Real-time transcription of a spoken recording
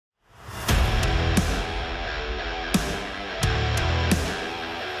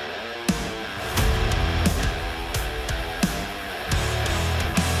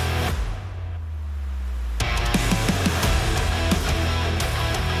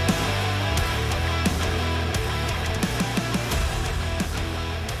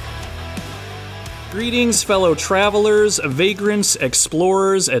Greetings, fellow travelers, vagrants,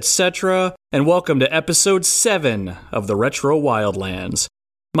 explorers, etc., and welcome to episode 7 of the Retro Wildlands.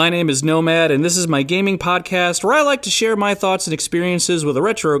 My name is Nomad, and this is my gaming podcast where I like to share my thoughts and experiences with a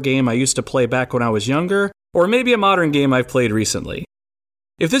retro game I used to play back when I was younger, or maybe a modern game I've played recently.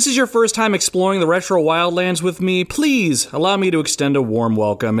 If this is your first time exploring the Retro Wildlands with me, please allow me to extend a warm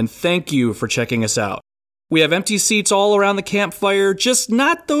welcome and thank you for checking us out. We have empty seats all around the campfire, just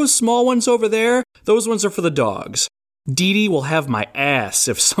not those small ones over there. Those ones are for the dogs. Dee Dee will have my ass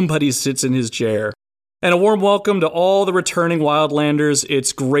if somebody sits in his chair. And a warm welcome to all the returning Wildlanders.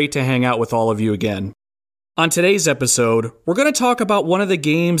 It's great to hang out with all of you again. On today's episode, we're going to talk about one of the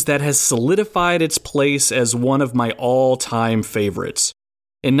games that has solidified its place as one of my all-time favorites.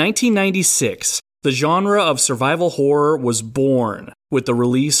 In 1996, the genre of survival horror was born with the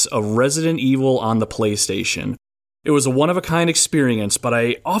release of Resident Evil on the PlayStation. It was a one-of-a-kind experience, but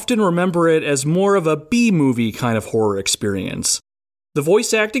I often remember it as more of a B-movie kind of horror experience. The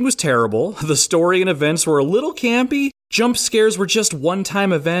voice acting was terrible, the story and events were a little campy, jump scares were just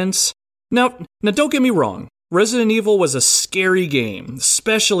one-time events. Now don't get me wrong, Resident Evil was a scary game,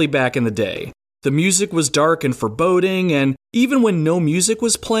 especially back in the day. The music was dark and foreboding, and even when no music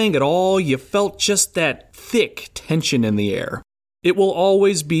was playing at all, you felt just that thick tension in the air. It will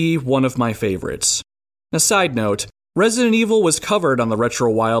always be one of my favorites. A side note, Resident Evil was covered on the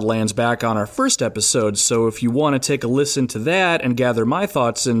Retro Wildlands back on our first episode, so if you want to take a listen to that and gather my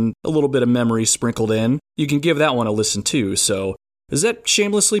thoughts and a little bit of memory sprinkled in, you can give that one a listen too, so is that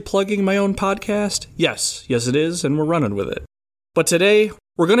shamelessly plugging my own podcast? Yes it is, and we're running with it. But today,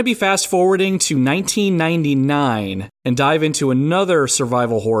 we're going to be fast-forwarding to 1999 and dive into another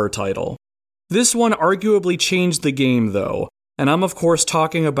survival horror title. This one arguably changed the game, though, and I'm of course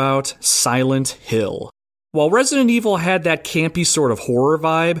talking about Silent Hill. While Resident Evil had that campy sort of horror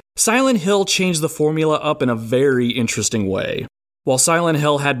vibe, Silent Hill changed the formula up in a very interesting way. While Silent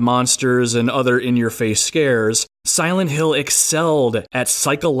Hill had monsters and other in-your-face scares, Silent Hill excelled at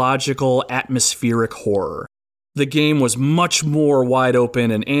psychological, atmospheric horror. The game was much more wide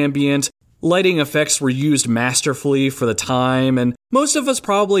open and ambient, lighting effects were used masterfully for the time, and most of us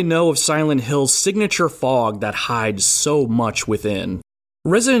probably know of Silent Hill's signature fog that hides so much within.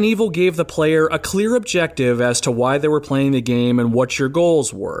 Resident Evil gave the player a clear objective as to why they were playing the game and what your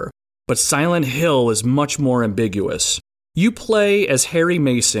goals were, but Silent Hill is much more ambiguous. You play as Harry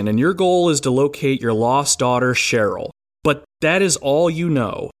Mason, and your goal is to locate your lost daughter, Cheryl, but that is all you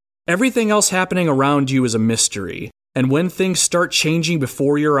know. Everything else happening around you is a mystery, and when things start changing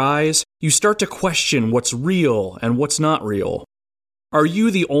before your eyes, you start to question what's real and what's not real. Are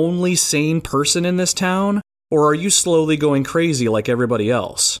you the only sane person in this town, or are you slowly going crazy like everybody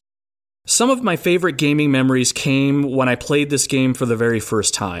else? Some of my favorite gaming memories came when I played this game for the very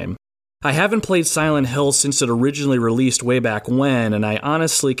first time. I haven't played Silent Hill since it originally released way back when, and I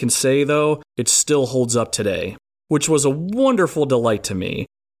honestly can say, though, it still holds up today, which was a wonderful delight to me.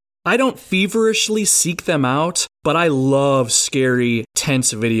 I don't feverishly seek them out, but I love scary,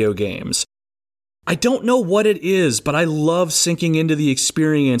 tense video games. I don't know what it is, but I love sinking into the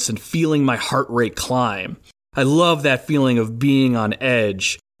experience and feeling my heart rate climb. I love that feeling of being on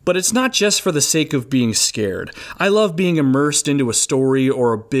edge, but it's not just for the sake of being scared. I love being immersed into a story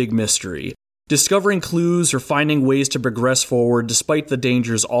or a big mystery, discovering clues or finding ways to progress forward despite the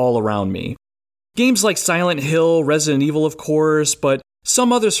dangers all around me. Games like Silent Hill, Resident Evil of course, but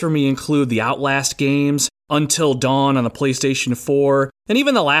some others for me include the Outlast games, Until Dawn on the PlayStation 4, and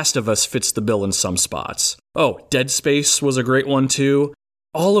even The Last of Us fits the bill in some spots. Oh, Dead Space was a great one too.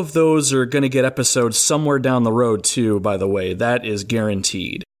 All of those are going to get episodes somewhere down the road too, by the way, that is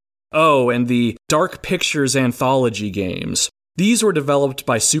guaranteed. Oh, and the Dark Pictures anthology games. These were developed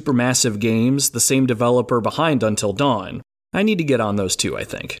by Supermassive Games, the same developer behind Until Dawn. I need to get on those too, I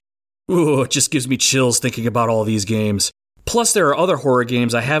think. Ooh, it just gives me chills thinking about all these games. Plus, there are other horror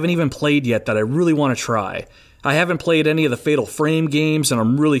games I haven't even played yet that I really want to try. I haven't played any of the Fatal Frame games, and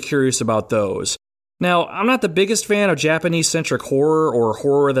I'm really curious about those. Now, I'm not the biggest fan of Japanese-centric horror or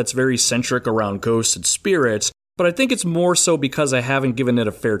horror that's very centric around ghosts and spirits, but I think it's more so because I haven't given it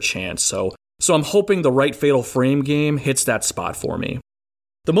a fair chance, so I'm hoping the right Fatal Frame game hits that spot for me.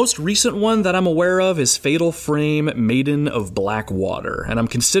 The most recent one that I'm aware of is Fatal Frame Maiden of Blackwater, and I'm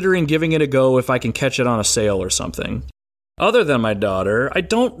considering giving it a go if I can catch it on a sale or something. Other than my daughter, I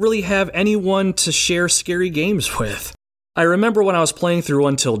don't really have anyone to share scary games with. I remember when I was playing through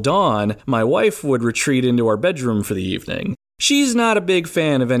Until Dawn, my wife would retreat into our bedroom for the evening. She's not a big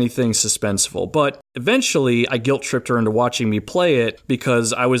fan of anything suspenseful, but eventually I guilt-tripped her into watching me play it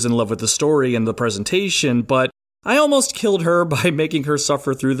because I was in love with the story and the presentation, but I almost killed her by making her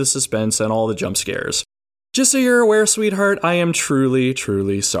suffer through the suspense and all the jump scares. Just so you're aware, sweetheart, I am truly,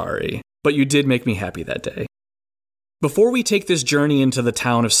 truly sorry. But you did make me happy that day. Before we take this journey into the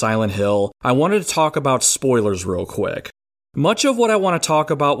town of Silent Hill, I wanted to talk about spoilers real quick. Much of what I want to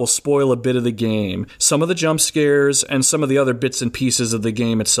talk about will spoil a bit of the game, some of the jump scares, and some of the other bits and pieces of the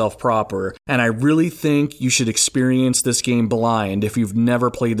game itself proper, and I really think you should experience this game blind if you've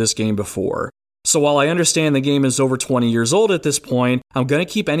never played this game before. So while I understand the game is over 20 years old at this point, I'm going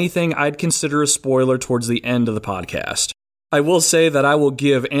to keep anything I'd consider a spoiler towards the end of the podcast. I will say that I will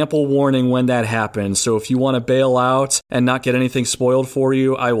give ample warning when that happens, so if you want to bail out and not get anything spoiled for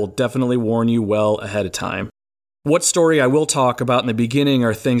you, I will definitely warn you well ahead of time. What story I will talk about in the beginning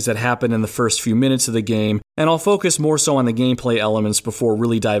are things that happen in the first few minutes of the game, and I'll focus more so on the gameplay elements before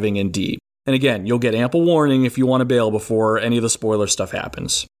really diving in deep. And again, you'll get ample warning if you want to bail before any of the spoiler stuff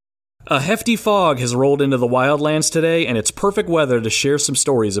happens. A hefty fog has rolled into the Wildlands today, and it's perfect weather to share some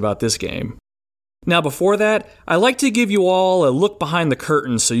stories about this game. Now before that, I like to give you all a look behind the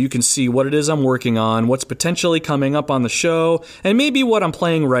curtain so you can see what it is I'm working on, what's potentially coming up on the show, and maybe what I'm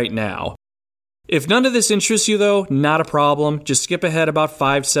playing right now. If none of this interests you though, not a problem, just skip ahead about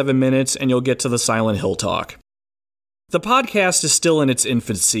 5-7 minutes and you'll get to the Silent Hill talk. The podcast is still in its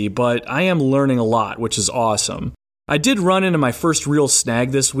infancy, but I am learning a lot, which is awesome. I did run into my first real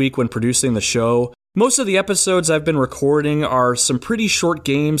snag this week when producing the show. Most of the episodes I've been recording are some pretty short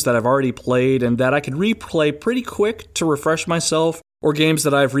games that I've already played and that I could replay pretty quick to refresh myself, or games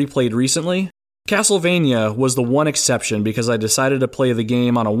that I've replayed recently. Castlevania was the one exception because I decided to play the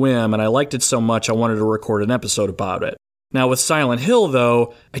game on a whim and I liked it so much I wanted to record an episode about it. Now with Silent Hill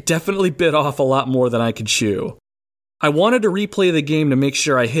though, I definitely bit off a lot more than I could chew. I wanted to replay the game to make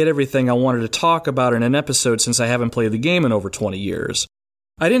sure I hit everything I wanted to talk about in an episode since I haven't played the game in over 20 years.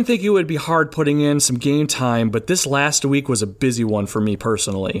 I didn't think it would be hard putting in some game time, but this last week was a busy one for me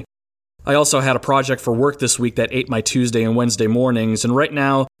personally. I also had a project for work this week that ate my Tuesday and Wednesday mornings, and right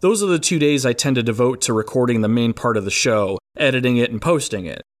now, those are the 2 days I tend to devote to recording the main part of the show, editing it and posting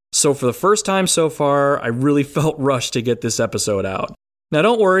it. So for the first time so far, I really felt rushed to get this episode out. Now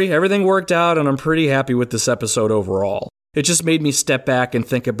don't worry, everything worked out and I'm pretty happy with this episode overall. It just made me step back and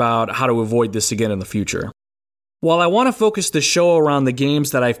think about how to avoid this again in the future. While I want to focus the show around the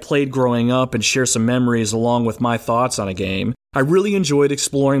games that I've played growing up and share some memories along with my thoughts on a game, I really enjoyed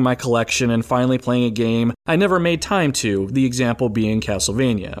exploring my collection and finally playing a game I never made time to, the example being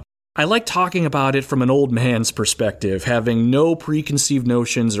Castlevania. I like talking about it from an old man's perspective, having no preconceived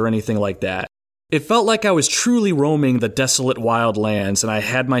notions or anything like that. It felt like I was truly roaming the desolate Wildlands and I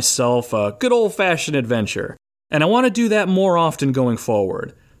had myself a good old-fashioned adventure. And I want to do that more often going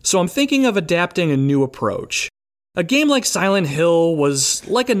forward. So I'm thinking of adapting a new approach. A game like Silent Hill was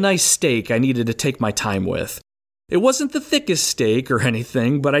like a nice steak I needed to take my time with. It wasn't the thickest steak or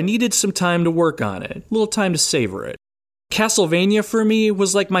anything, but I needed some time to work on it, a little time to savor it. Castlevania for me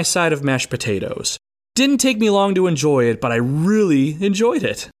was like my side of mashed potatoes. Didn't take me long to enjoy it, but I really enjoyed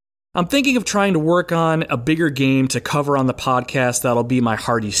it. I'm thinking of trying to work on a bigger game to cover on the podcast that'll be my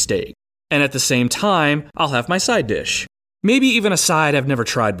hearty steak. And at the same time, I'll have my side dish. Maybe even a side I've never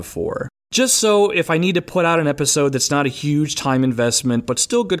tried before. Just so if I need to put out an episode that's not a huge time investment but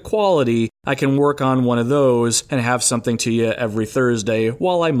still good quality, I can work on one of those and have something to you every Thursday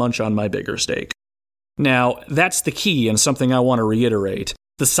while I munch on my bigger steak. Now, that's the key and something I want to reiterate.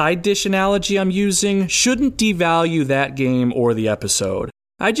 The side dish analogy I'm using shouldn't devalue that game or the episode.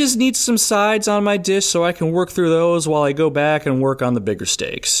 I just need some sides on my dish so I can work through those while I go back and work on the bigger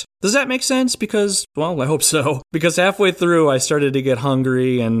steaks. Does that make sense? Because, well, I hope so. Because halfway through I started to get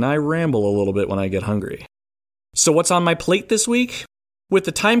hungry and I ramble a little bit when I get hungry. So what's on my plate this week? With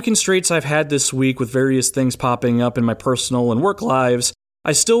the time constraints I've had this week with various things popping up in my personal and work lives,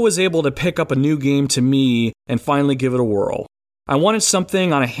 I still was able to pick up a new game to me and finally give it a whirl. I wanted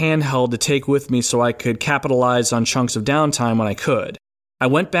something on a handheld to take with me so I could capitalize on chunks of downtime when I could. I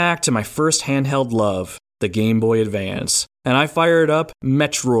went back to my first handheld love, the Game Boy Advance, and I fired up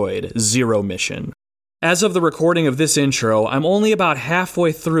Metroid Zero Mission. As of the recording of this intro, I'm only about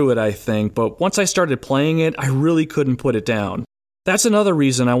halfway through it, I think, but once I started playing it, I really couldn't put it down. That's another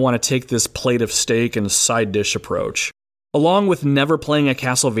reason I want to take this plate of steak and side dish approach. Along with never playing a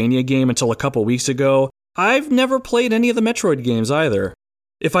Castlevania game until a couple weeks ago, I've never played any of the Metroid games either.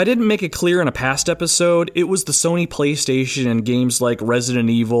 If I didn't make it clear in a past episode, it was the Sony PlayStation and games like Resident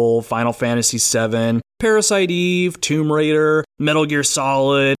Evil, Final Fantasy VII, Parasite Eve, Tomb Raider, Metal Gear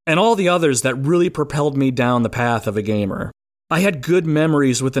Solid, and all the others that really propelled me down the path of a gamer. I had good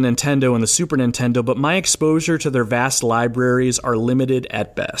memories with the Nintendo and the Super Nintendo, but my exposure to their vast libraries are limited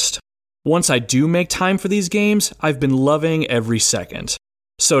at best. Once I do make time for these games, I've been loving every second.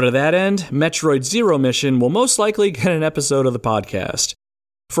 So to that end, Metroid Zero Mission will most likely get an episode of the podcast.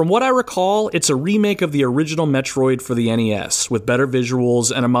 From what I recall, it's a remake of the original Metroid for the NES, with better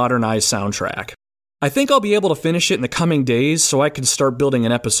visuals and a modernized soundtrack. I think I'll be able to finish it in the coming days so I can start building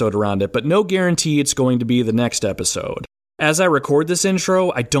an episode around it, but no guarantee it's going to be the next episode. As I record this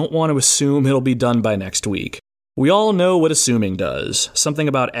intro, I don't want to assume it'll be done by next week. We all know what assuming does. Something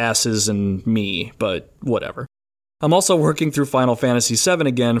about asses and me, but whatever. I'm also working through Final Fantasy VII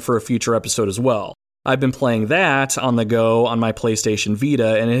again for a future episode as well. I've been playing that on the go on my PlayStation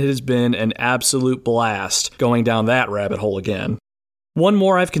Vita, and it has been an absolute blast going down that rabbit hole again. One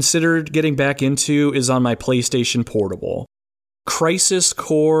more I've considered getting back into is on my PlayStation Portable. Crisis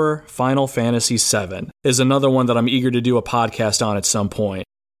Core Final Fantasy VII is another one that I'm eager to do a podcast on at some point.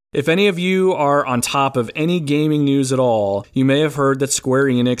 If any of you are on top of any gaming news at all, you may have heard that Square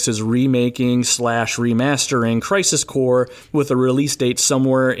Enix is remaking/remastering Crisis Core with a release date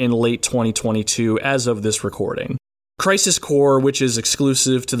somewhere in late 2022 as of this recording. Crisis Core, which is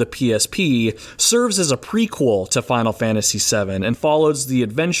exclusive to the PSP, serves as a prequel to Final Fantasy VII and follows the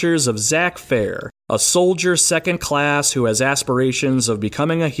adventures of Zack Fair, a soldier second class who has aspirations of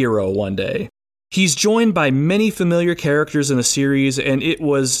becoming a hero one day. He's joined by many familiar characters in the series, and it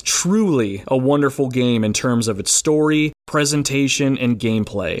was truly a wonderful game in terms of its story, presentation, and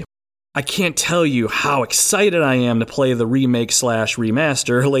gameplay. I can't tell you how excited I am to play the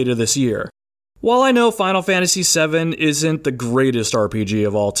remake/remaster later this year. While I know Final Fantasy VII isn't the greatest RPG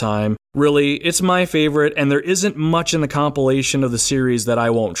of all time, really, it's my favorite, and there isn't much in the compilation of the series that I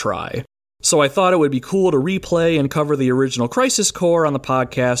won't try. So I thought it would be cool to replay and cover the original Crisis Core on the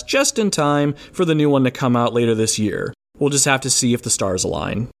podcast just in time for the new one to come out later this year. We'll just have to see if the stars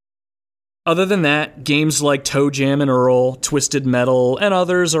align. Other than that, games like Toe Jam and Earl, Twisted Metal, and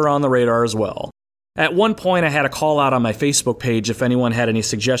others are on the radar as well. At one point I had a call out on my Facebook page if anyone had any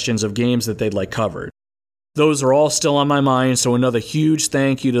suggestions of games that they'd like covered. Those are all still on my mind, so another huge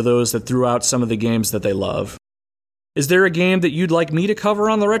thank you to those that threw out some of the games that they love. Is there a game that you'd like me to cover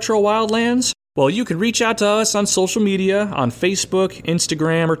on the Retro Wildlands? Well, you could reach out to us on social media, on Facebook,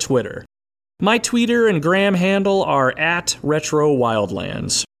 Instagram, or Twitter. My Twitter and Gram handle are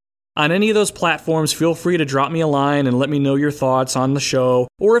 @RetroWildlands. On any of those platforms, feel free to drop me a line and let me know your thoughts on the show,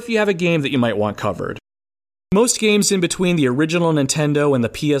 or if you have a game that you might want covered. Most games in between the original Nintendo and the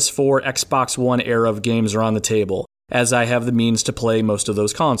PS4, Xbox One era of games are on the table, as I have the means to play most of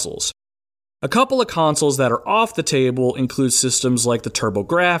those consoles. A couple of consoles that are off the table include systems like the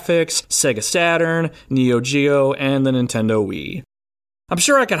TurboGrafx, Sega Saturn, Neo Geo, and the Nintendo Wii. I'm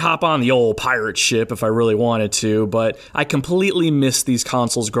sure I could hop on the old pirate ship if I really wanted to, but I completely missed these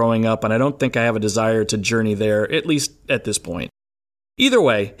consoles growing up, and I don't think I have a desire to journey there, at least at this point. Either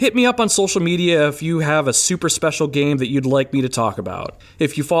way, hit me up on social media if you have a super special game that you'd like me to talk about.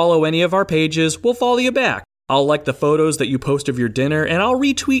 If you follow any of our pages, we'll follow you back. I'll like the photos that you post of your dinner, and I'll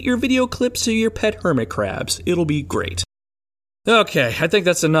retweet your video clips of your pet hermit crabs. It'll be great. Okay, I think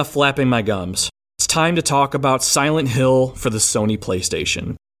that's enough flapping my gums. It's time to talk about Silent Hill for the Sony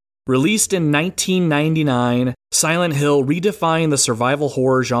PlayStation. Released in 1999, Silent Hill redefined the survival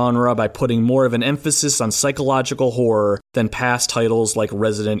horror genre by putting more of an emphasis on psychological horror than past titles like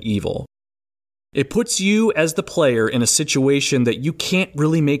Resident Evil. It puts you as the player in a situation that you can't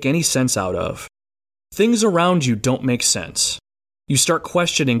really make any sense out of. Things around you don't make sense. You start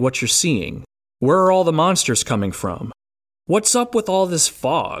questioning what you're seeing. Where are all the monsters coming from? What's up with all this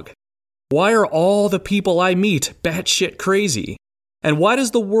fog? Why are all the people I meet batshit crazy? And why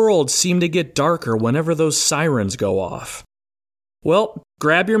does the world seem to get darker whenever those sirens go off? Well,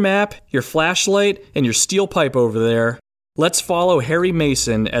 grab your map, your flashlight, and your steel pipe over there. Let's follow Harry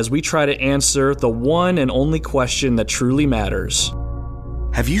Mason as we try to answer the one and only question that truly matters.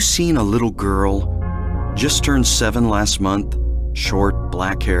 Have you seen a little girl? Just turned 7 last month, short,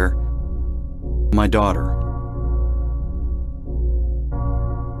 black hair. My daughter.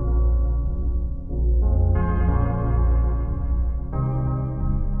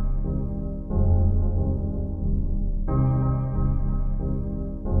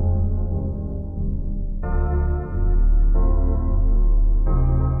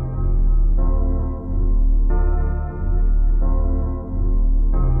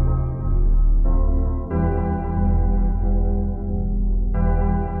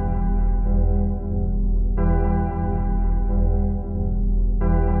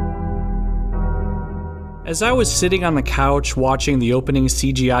 As I was sitting on the couch watching the opening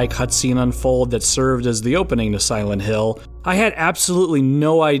CGI cutscene unfold that served as the opening to Silent Hill, I had absolutely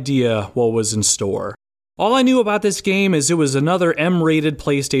no idea what was in store. All I knew about this game is it was another M-rated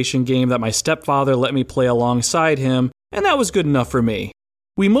PlayStation game that my stepfather let me play alongside him, and that was good enough for me.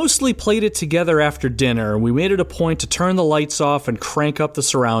 We mostly played it together after dinner, and we made it a point to turn the lights off and crank up the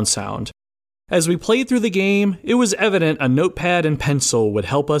surround sound. As we played through the game, it was evident a notepad and pencil would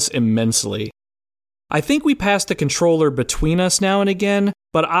help us immensely. I think we passed the controller between us now and again,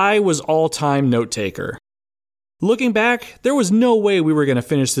 but I was all-time note-taker. Looking back, there was no way we were going to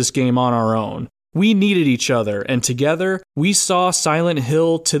finish this game on our own. We needed each other, and together, we saw Silent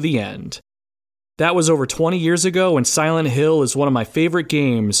Hill to the end. That was over 20 years ago, and Silent Hill is one of my favorite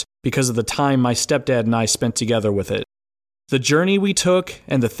games because of the time my stepdad and I spent together with it. The journey we took,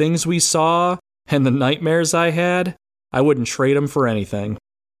 and the things we saw, and the nightmares I had, I wouldn't trade them for anything.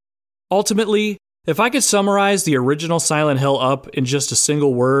 Ultimately, if I could summarize the original Silent Hill up in just a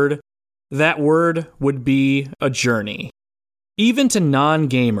single word, that word would be a journey. Even to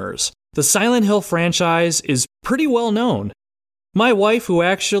non-gamers, the Silent Hill franchise is pretty well known. My wife, who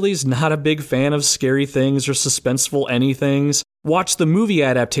actually is not a big fan of scary things or suspenseful anythings, watched the movie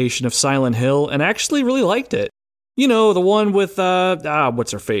adaptation of Silent Hill and actually really liked it. You know, the one with,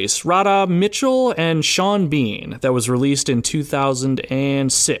 what's her face? Radha Mitchell and Sean Bean that was released in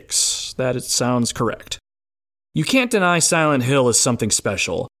 2006. That sounds correct. You can't deny Silent Hill is something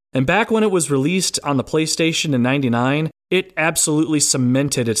special. And back when it was released on the PlayStation in '99, it absolutely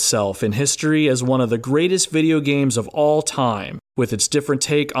cemented itself in history as one of the greatest video games of all time, with its different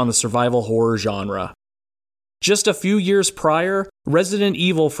take on the survival horror genre. Just a few years prior, Resident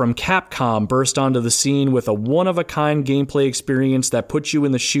Evil from Capcom burst onto the scene with a one-of-a-kind gameplay experience that put you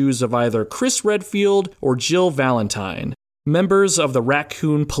in the shoes of either Chris Redfield or Jill Valentine, members of the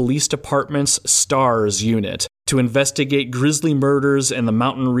Raccoon Police Department's STARS unit, to investigate grisly murders in the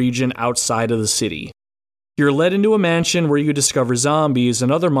mountain region outside of the city. You're led into a mansion where you discover zombies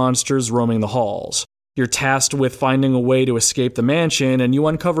and other monsters roaming the halls. You're tasked with finding a way to escape the mansion, and you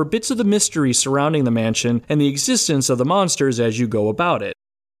uncover bits of the mystery surrounding the mansion and the existence of the monsters as you go about it.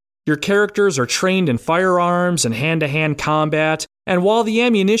 Your characters are trained in firearms and hand-to-hand combat, and while the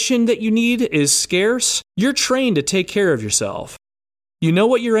ammunition that you need is scarce, you're trained to take care of yourself. You know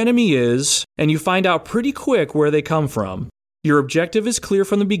what your enemy is, and you find out pretty quick where they come from. Your objective is clear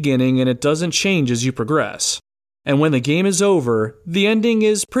from the beginning, and it doesn't change as you progress. And when the game is over, the ending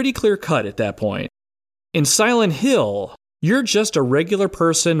is pretty clear-cut at that point. In Silent Hill, you're just a regular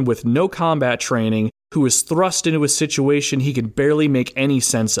person with no combat training who is thrust into a situation he can barely make any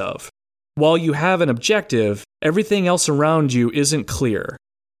sense of. While you have an objective, everything else around you isn't clear.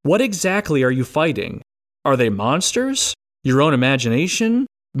 What exactly are you fighting? Are they monsters? Your own imagination?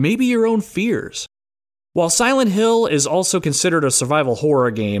 Maybe your own fears? While Silent Hill is also considered a survival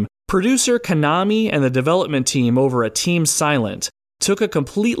horror game, producer Konami and the development team over at Team Silent took a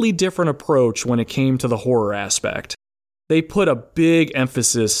completely different approach when it came to the horror aspect. They put a big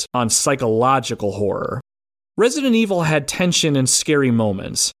emphasis on psychological horror. Resident Evil had tension and scary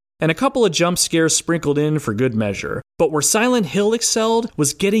moments, and a couple of jump scares sprinkled in for good measure, but where Silent Hill excelled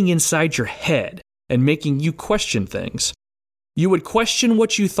was getting inside your head and making you question things. You would question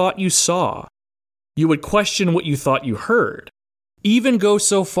what you thought you saw. You would question what you thought you heard. Even go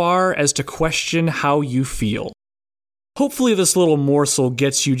so far as to question how you feel. Hopefully this little morsel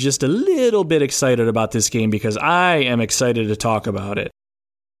gets you just a little bit excited about this game because I am excited to talk about it.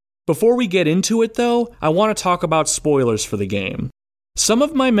 Before we get into it though, I want to talk about spoilers for the game. Some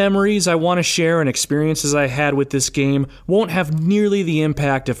of my memories I want to share and experiences I had with this game won't have nearly the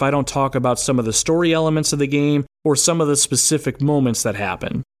impact if I don't talk about some of the story elements of the game or some of the specific moments that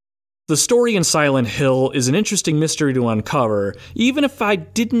happen. The story in Silent Hill is an interesting mystery to uncover, even if I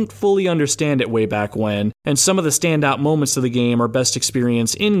didn't fully understand it way back when, and some of the standout moments of the game are best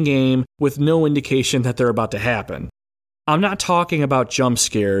experienced in-game with no indication that they're about to happen. I'm not talking about jump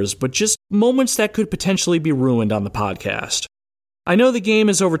scares, but just moments that could potentially be ruined on the podcast. I know the game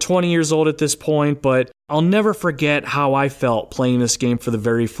is over 20 years old at this point, but I'll never forget how I felt playing this game for the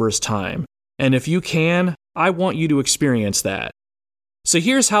very first time. And if you can, I want you to experience that. So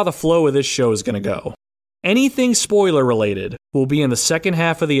here's how the flow of this show is going to go. Anything spoiler related will be in the second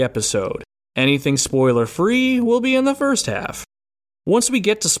half of the episode. Anything spoiler free will be in the first half. Once we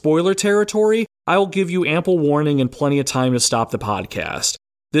get to spoiler territory, I will give you ample warning and plenty of time to stop the podcast.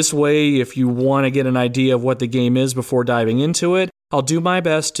 This way, if you want to get an idea of what the game is before diving into it, I'll do my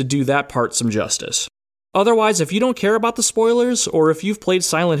best to do that part some justice. Otherwise, if you don't care about the spoilers, or if you've played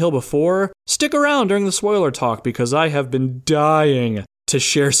Silent Hill before, stick around during the spoiler talk because I have been dying to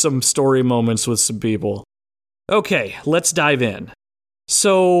share some story moments with some people. Okay, let's dive in.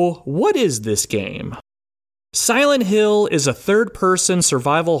 So, what is this game? Silent Hill is a third-person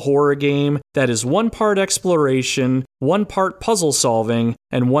survival horror game that is one part exploration, one part puzzle solving,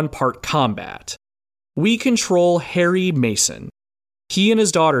 and one part combat. We control Harry Mason. He and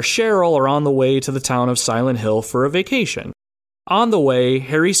his daughter Cheryl are on the way to the town of Silent Hill for a vacation. On the way,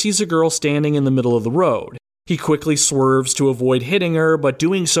 Harry sees a girl standing in the middle of the road. He quickly swerves to avoid hitting her, but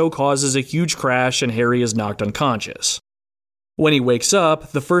doing so causes a huge crash and Harry is knocked unconscious. When he wakes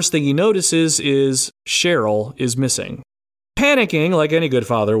up, the first thing he notices is Cheryl is missing. Panicking, like any good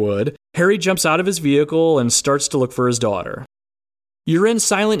father would, Harry jumps out of his vehicle and starts to look for his daughter. You're in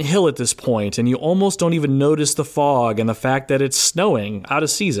Silent Hill at this point, and you almost don't even notice the fog and the fact that it's snowing, out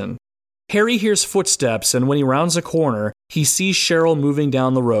of season. Harry hears footsteps, and when he rounds a corner, he sees Cheryl moving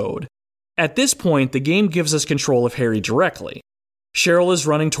down the road. At this point, the game gives us control of Harry directly. Cheryl is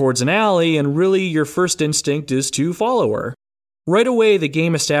running towards an alley, and really your first instinct is to follow her. Right away, the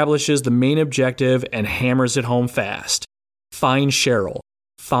game establishes the main objective and hammers it home fast. Find Cheryl.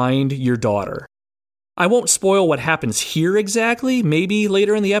 Find your daughter. I won't spoil what happens here exactly, maybe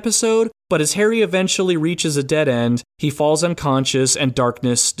later in the episode, but as Harry eventually reaches a dead end, he falls unconscious and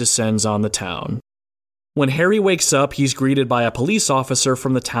darkness descends on the town. When Harry wakes up, he's greeted by a police officer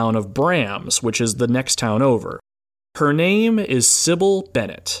from the town of Brams, which is the next town over. Her name is Sybil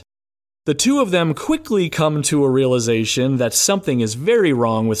Bennett. The two of them quickly come to a realization that something is very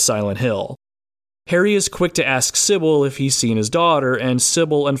wrong with Silent Hill. Harry is quick to ask Sybil if he's seen his daughter, and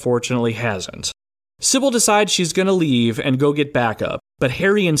Sybil unfortunately hasn't. Sybil decides she's going to leave and go get backup, but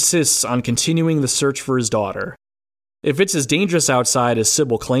Harry insists on continuing the search for his daughter. If it's as dangerous outside as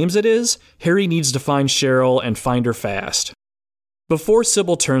Sybil claims it is, Harry needs to find Cheryl and find her fast. Before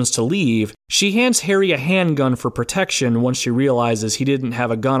Sybil turns to leave, she hands Harry a handgun for protection once she realizes he didn't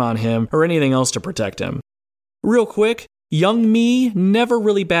have a gun on him or anything else to protect him. Real quick, young me never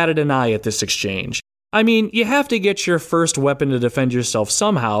really batted an eye at this exchange. I mean, you have to get your first weapon to defend yourself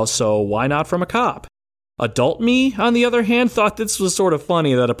somehow, so why not from a cop? Adult me, on the other hand, thought this was sort of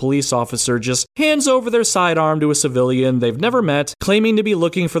funny that a police officer just hands over their sidearm to a civilian they've never met, claiming to be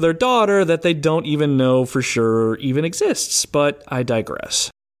looking for their daughter that they don't even know for sure even exists, but I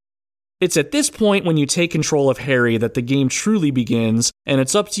digress. It's at this point when you take control of Harry that the game truly begins, and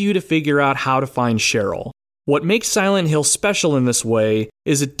it's up to you to figure out how to find Cheryl. What makes Silent Hill special in this way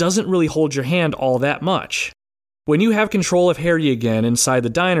is it doesn't really hold your hand all that much. When you have control of Harry again inside the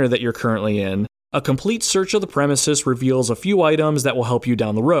diner that you're currently in, a complete search of the premises reveals a few items that will help you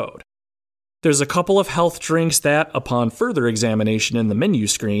down the road. There's a couple of health drinks that, upon further examination in the menu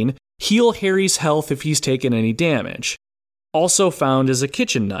screen, heal Harry's health if he's taken any damage. Also found is a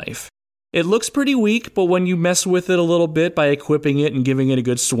kitchen knife. It looks pretty weak, but when you mess with it a little bit by equipping it and giving it a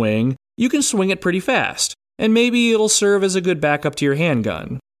good swing, you can swing it pretty fast. And maybe it'll serve as a good backup to your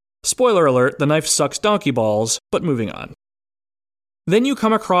handgun. Spoiler alert, the knife sucks donkey balls, but moving on. Then you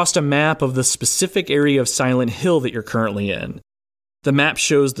come across a map of the specific area of Silent Hill that you're currently in. The map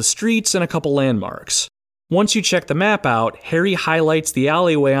shows the streets and a couple landmarks. Once you check the map out, Harry highlights the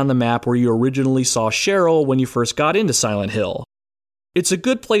alleyway on the map where you originally saw Cheryl when you first got into Silent Hill. It's a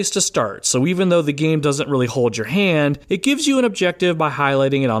good place to start, so even though the game doesn't really hold your hand, it gives you an objective by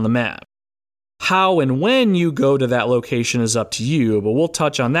highlighting it on the map. How and when you go to that location is up to you, but we'll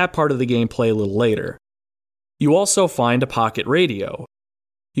touch on that part of the gameplay a little later. You also find a pocket radio.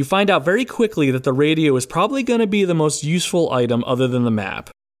 You find out very quickly that the radio is probably going to be the most useful item other than the map.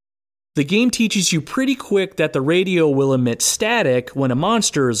 The game teaches you pretty quick that the radio will emit static when a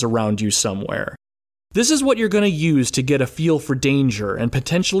monster is around you somewhere. This is what you're going to use to get a feel for danger and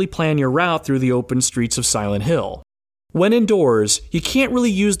potentially plan your route through the open streets of Silent Hill. When indoors, you can't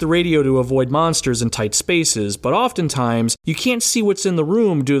really use the radio to avoid monsters in tight spaces, but oftentimes, you can't see what's in the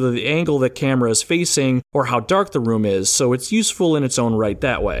room due to the angle the camera is facing or how dark the room is, so it's useful in its own right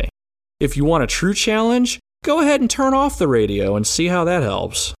that way. If you want a true challenge, go ahead and turn off the radio and see how that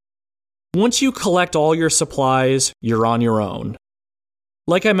helps. Once you collect all your supplies, you're on your own.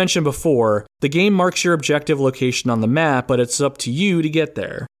 Like I mentioned before, the game marks your objective location on the map, but it's up to you to get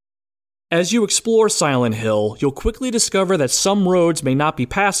there. As you explore Silent Hill, you'll quickly discover that some roads may not be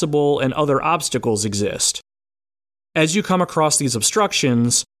passable and other obstacles exist. As you come across these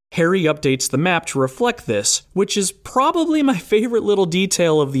obstructions, Harry updates the map to reflect this, which is probably my favorite little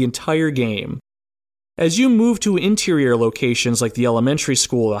detail of the entire game. As you move to interior locations like the elementary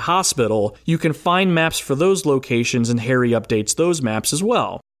school or the hospital, you can find maps for those locations and Harry updates those maps as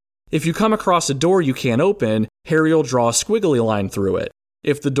well. If you come across a door you can't open, Harry will draw a squiggly line through it.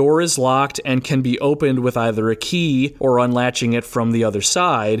 If the door is locked and can be opened with either a key or unlatching it from the other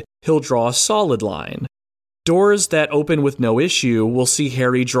side, he'll draw a solid line. Doors that open with no issue will see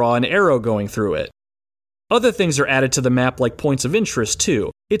Harry draw an arrow going through it. Other things are added to the map like points of interest too.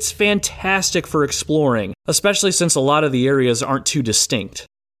 It's fantastic for exploring, especially since a lot of the areas aren't too distinct.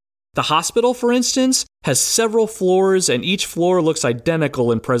 The hospital, for instance, has several floors and each floor looks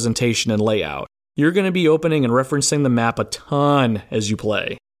identical in presentation and layout. You're going to be opening and referencing the map a ton as you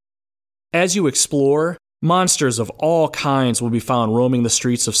play. As you explore, monsters of all kinds will be found roaming the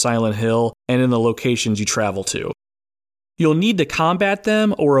streets of Silent Hill and in the locations you travel to. You'll need to combat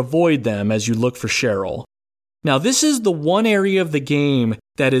them or avoid them as you look for Cheryl. Now, this is the one area of the game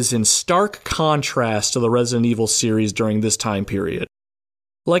that is in stark contrast to the Resident Evil series during this time period.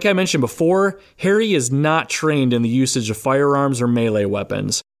 Like I mentioned before, Harry is not trained in the usage of firearms or melee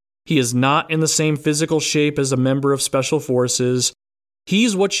weapons. He is not in the same physical shape as a member of Special Forces.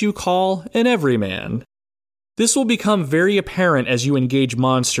 He's what you call an everyman. This will become very apparent as you engage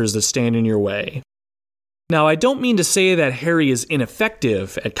monsters that stand in your way. Now, I don't mean to say that Harry is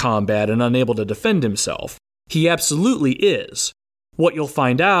ineffective at combat and unable to defend himself. He absolutely is. What you'll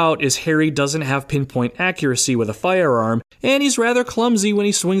find out is Harry doesn't have pinpoint accuracy with a firearm, and he's rather clumsy when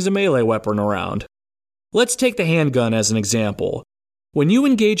he swings a melee weapon around. Let's take the handgun as an example. When you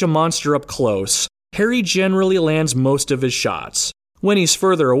engage a monster up close, Harry generally lands most of his shots. When he's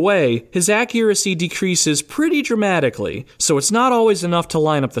further away, his accuracy decreases pretty dramatically, so it's not always enough to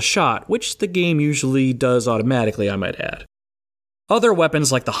line up the shot, which the game usually does automatically, I might add. Other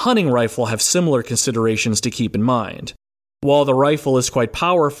weapons like the hunting rifle have similar considerations to keep in mind. While the rifle is quite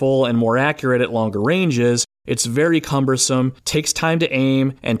powerful and more accurate at longer ranges, it's very cumbersome, takes time to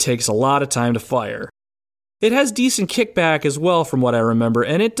aim, and takes a lot of time to fire. It has decent kickback as well from what I remember,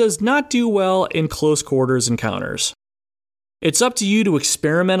 and it does not do well in close quarters encounters. It's up to you to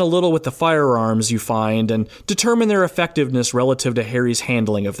experiment a little with the firearms you find and determine their effectiveness relative to Harry's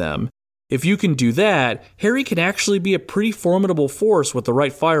handling of them. If you can do that, Harry can actually be a pretty formidable force with the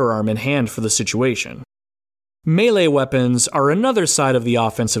right firearm in hand for the situation. Melee weapons are another side of the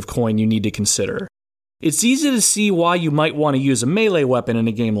offensive coin you need to consider. It's easy to see why you might want to use a melee weapon in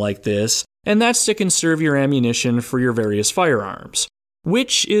a game like this, and that's to conserve your ammunition for your various firearms,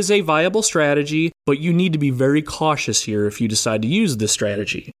 which is a viable strategy, but you need to be very cautious here if you decide to use this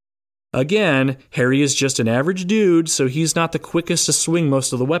strategy. Again, Harry is just an average dude, so he's not the quickest to swing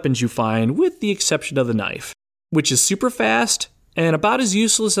most of the weapons you find, with the exception of the knife, which is super fast and about as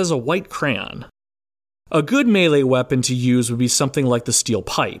useless as a white crayon. A good melee weapon to use would be something like the steel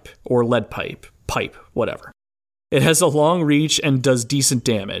pipe, or lead pipe, whatever. It has a long reach and does decent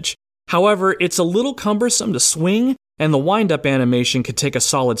damage. However, it's a little cumbersome to swing, and the wind-up animation could take a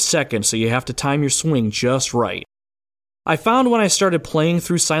solid second, so you have to time your swing just right. I found when I started playing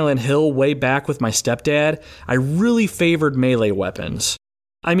through Silent Hill way back with my stepdad, I really favored melee weapons.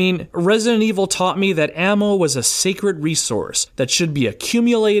 I mean, Resident Evil taught me that ammo was a sacred resource that should be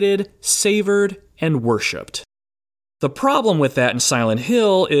accumulated, savored, and worshipped. The problem with that in Silent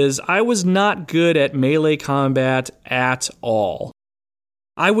Hill is I was not good at melee combat at all.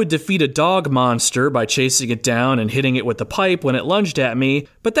 I would defeat a dog monster by chasing it down and hitting it with the pipe when it lunged at me,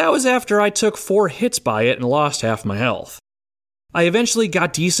 but that was after I took 4 hits by it and lost half my health. I eventually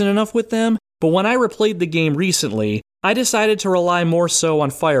got decent enough with them, but when I replayed the game recently, I decided to rely more so on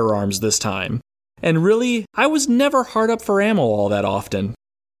firearms this time. And really, I was never hard up for ammo all that often.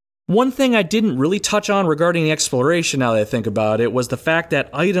 One thing I didn't really touch on regarding the exploration now that I think about it was the fact that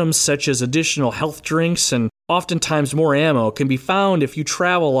items such as additional health drinks and oftentimes more ammo can be found if you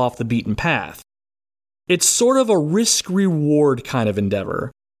travel off the beaten path. It's sort of a risk-reward kind of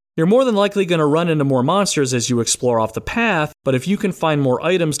endeavor. You're more than likely going to run into more monsters as you explore off the path, but if you can find more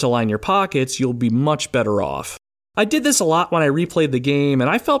items to line your pockets, you'll be much better off. I did this a lot when I replayed the game, and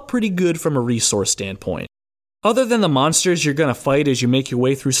I felt pretty good from a resource standpoint. Other than the monsters you're going to fight as you make your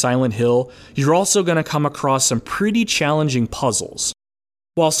way through Silent Hill, you're also going to come across some pretty challenging puzzles.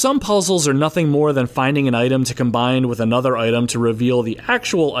 While some puzzles are nothing more than finding an item to combine with another item to reveal the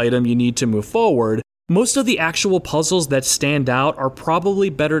actual item you need to move forward, most of the actual puzzles that stand out are probably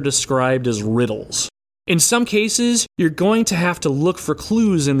better described as riddles. In some cases, you're going to have to look for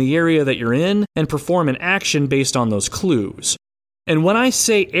clues in the area that you're in and perform an action based on those clues. And when I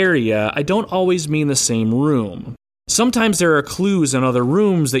say area, I don't always mean the same room. Sometimes there are clues in other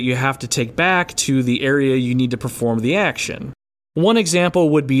rooms that you have to take back to the area you need to perform the action. One example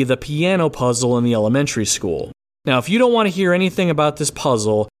would be the piano puzzle in the elementary school. Now, if you don't want to hear anything about this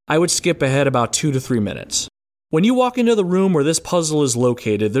puzzle, I would skip ahead about 2 to 3 minutes. When you walk into the room where this puzzle is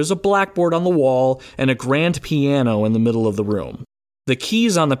located, there's a blackboard on the wall and a grand piano in the middle of the room. The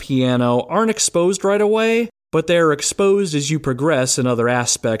keys on the piano aren't exposed right away, but they are exposed as you progress in other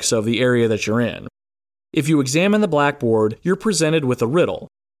aspects of the area that you're in. If you examine the blackboard, you're presented with a riddle.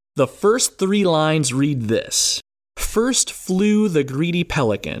 The first 3 lines read this. First flew the greedy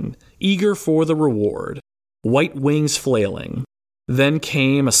pelican, eager for the reward, white wings flailing. Then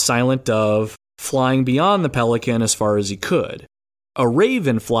came a silent dove, flying beyond the pelican as far as he could. A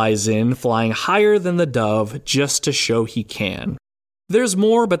raven flies in, flying higher than the dove, just to show he can. There's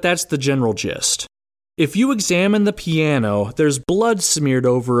more, but that's the general gist. If you examine the piano, there's blood smeared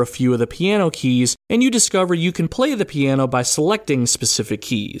over a few of the piano keys, and you discover you can play the piano by selecting specific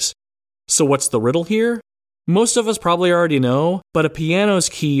keys. So what's the riddle here? Most of us probably already know, but a piano's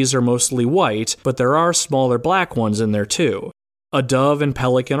keys are mostly white, but there are smaller black ones in there too. A dove and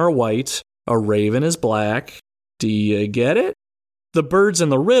pelican are white, a raven is black. Do you get it? The birds in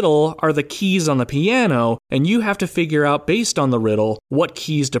the riddle are the keys on the piano, and you have to figure out based on the riddle what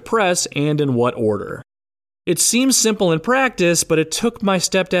keys to press and in what order. It seems simple in practice, but it took my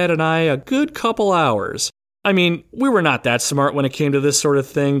stepdad and I a good couple hours. I mean, we were not that smart when it came to this sort of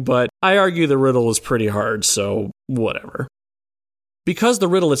thing, but I argue the riddle was pretty hard, so whatever. Because the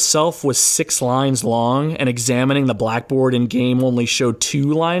riddle itself was 6 lines long, and examining the blackboard in-game only showed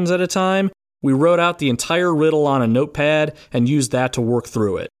 2 lines at a time, we wrote out the entire riddle on a notepad and used that to work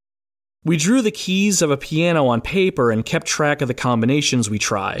through it. We drew the keys of a piano on paper and kept track of the combinations we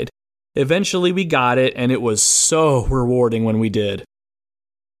tried. Eventually we got it, and it was so rewarding when we did.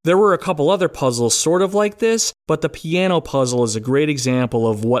 There were a couple other puzzles sort of like this, but the piano puzzle is a great example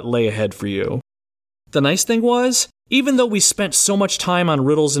of what lay ahead for you. The nice thing was, even though we spent so much time on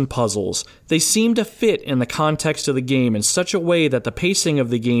riddles and puzzles, they seemed to fit in the context of the game in such a way that the pacing of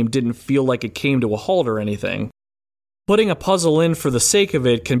the game didn't feel like it came to a halt or anything. Putting a puzzle in for the sake of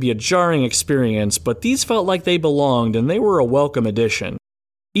it can be a jarring experience, but these felt like they belonged and they were a welcome addition.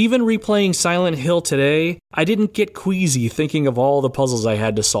 Even replaying Silent Hill today, I didn't get queasy thinking of all the puzzles I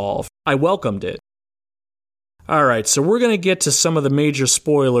had to solve. I welcomed it. Alright, so we're going to get to some of the major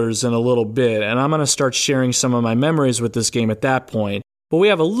spoilers in a little bit, and I'm going to start sharing some of my memories with this game at that point, but we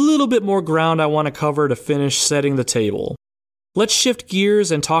have a little bit more ground I want to cover to finish setting the table. Let's shift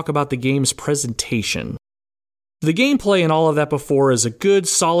gears and talk about the game's presentation. The gameplay and all of that before is a good,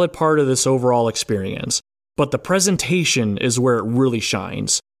 solid part of this overall experience, but the presentation is where it really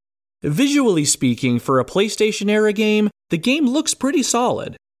shines. Visually speaking, for a PlayStation-era game, the game looks pretty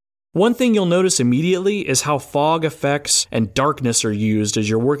solid. One thing you'll notice immediately is how fog effects and darkness are used as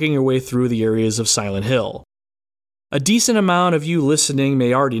you're working your way through the areas of Silent Hill. A decent amount of you listening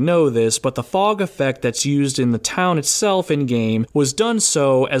may already know this, but the fog effect that's used in the town itself in-game was done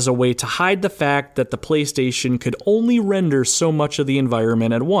so as a way to hide the fact that the PlayStation could only render so much of the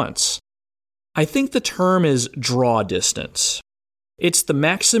environment at once. I think the term is draw distance. It's the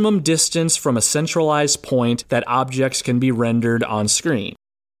maximum distance from a centralized point that objects can be rendered on screen.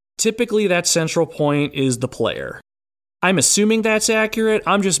 Typically, that central point is the player. I'm assuming that's accurate,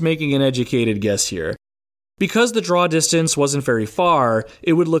 I'm just making an educated guess here. Because the draw distance wasn't very far,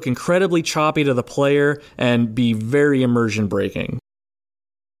 it would look incredibly choppy to the player and be very immersion breaking.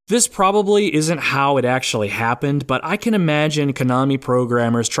 This probably isn't how it actually happened, but I can imagine Konami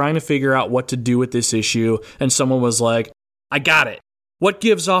programmers trying to figure out what to do with this issue, and someone was like, I got it. What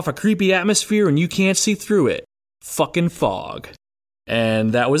gives off a creepy atmosphere and you can't see through it? Fucking fog.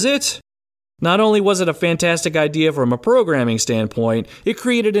 And that was it. Not only was it a fantastic idea from a programming standpoint, it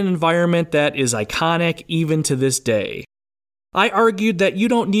created an environment that is iconic even to this day. I argued that you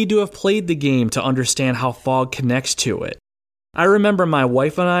don't need to have played the game to understand how fog connects to it. I remember my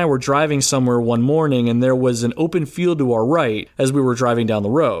wife and I were driving somewhere one morning and there was an open field to our right as we were driving down the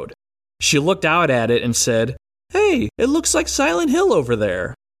road. She looked out at it and said, "Hey, it looks like Silent Hill over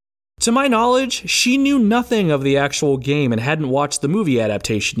there." To my knowledge, she knew nothing of the actual game and hadn't watched the movie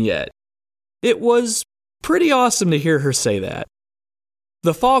adaptation yet. It was pretty awesome to hear her say that.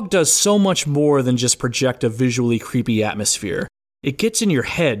 The fog does so much more than just project a visually creepy atmosphere. It gets in your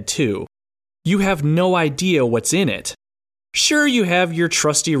head, too. You have no idea what's in it. Sure, you have your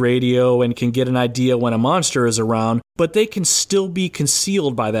trusty radio and can get an idea when a monster is around, but they can still be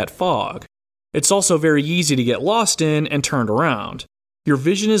concealed by that fog. It's also very easy to get lost in and turned around. Your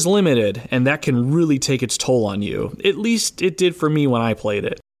vision is limited, and that can really take its toll on you. At least it did for me when I played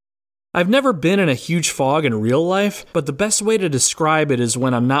it. I've never been in a huge fog in real life, but the best way to describe it is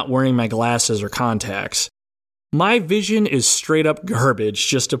when I'm not wearing my glasses or contacts. My vision is straight up garbage,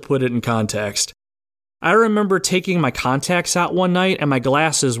 just to put it in context. I remember taking my contacts out one night and my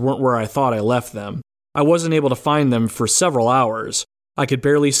glasses weren't where I thought I left them. I wasn't able to find them for several hours. I could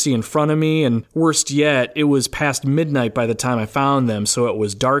barely see in front of me, and worst yet, it was past midnight by the time I found them, so it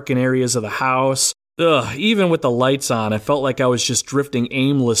was dark in areas of the house. Even with the lights on, I felt like I was just drifting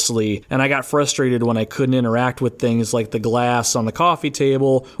aimlessly, and I got frustrated when I couldn't interact with things like the glass on the coffee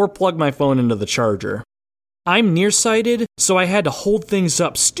table or plug my phone into the charger. I'm nearsighted, so I had to hold things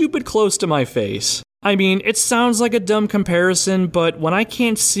up stupid close to my face. I mean, it sounds like a dumb comparison, but when I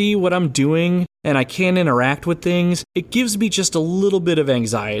can't see what I'm doing and I can't interact with things, it gives me just a little bit of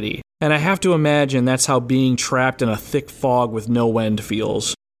anxiety. And I have to imagine that's how being trapped in a thick fog with no end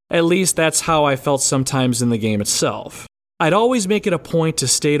feels. At least that's how I felt sometimes in the game itself. I'd always make it a point to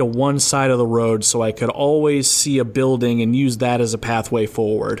stay to one side of the road so I could always see a building and use that as a pathway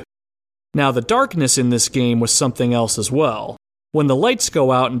forward. Now, the darkness in this game was something else as well. When the lights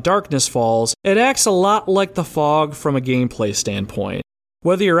go out and darkness falls, it acts a lot like the fog from a gameplay standpoint.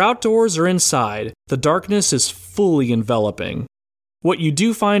 Whether you're outdoors or inside, the darkness is fully enveloping. What you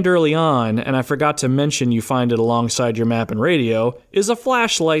do find early on, and I forgot to mention you find it alongside your map and radio, is a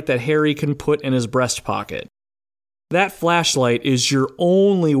flashlight that Harry can put in his breast pocket. That flashlight is your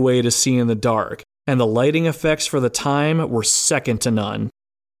only way to see in the dark, and the lighting effects for the time were second to none.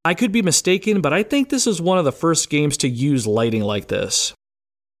 I could be mistaken, but I think this is one of the first games to use lighting like this.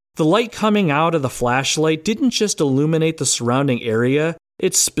 The light coming out of the flashlight didn't just illuminate the surrounding area,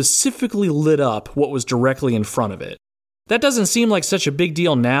 it specifically lit up what was directly in front of it. That doesn't seem like such a big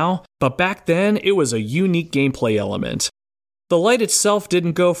deal now, but back then it was a unique gameplay element. The light itself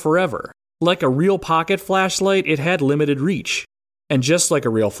didn't go forever. Like a real pocket flashlight, it had limited reach. And just like a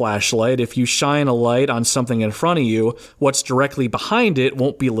real flashlight, if you shine a light on something in front of you, what's directly behind it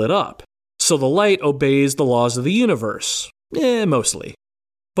won't be lit up. So the light obeys the laws of the universe. Mostly.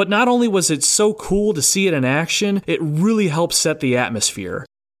 But not only was it so cool to see it in action, it really helped set the atmosphere.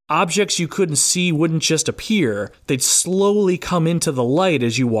 Objects you couldn't see wouldn't just appear, they'd slowly come into the light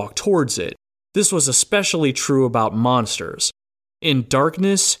as you walked towards it. This was especially true about monsters. In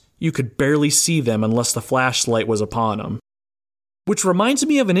darkness, you could barely see them unless the flashlight was upon them. Which reminds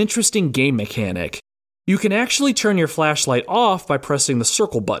me of an interesting game mechanic. You can actually turn your flashlight off by pressing the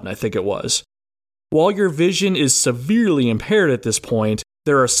circle button, I think it was. While your vision is severely impaired at this point,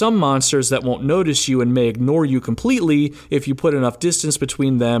 there are some monsters that won't notice you and may ignore you completely if you put enough distance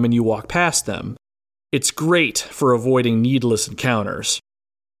between them and you walk past them. It's great for avoiding needless encounters.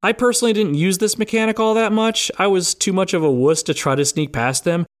 I personally didn't use this mechanic all that much. I was too much of a wuss to try to sneak past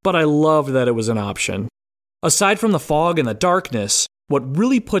them, but I loved that it was an option. Aside from the fog and the darkness, what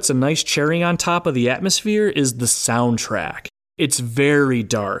really puts a nice cherry on top of the atmosphere is the soundtrack. It's very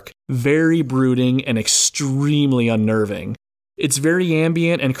dark, very brooding, and extremely unnerving. It's very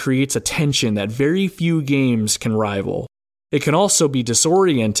ambient and creates a tension that very few games can rival. It can also be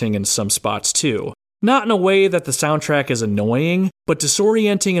disorienting in some spots too. Not in a way that the soundtrack is annoying, but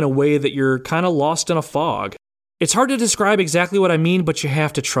disorienting in a way that you're kind of lost in a fog. It's hard to describe exactly what I mean, but you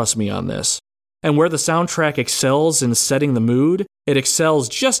have to trust me on this. And where the soundtrack excels in setting the mood, it excels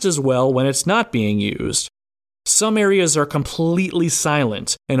just as well when it's not being used. Some areas are completely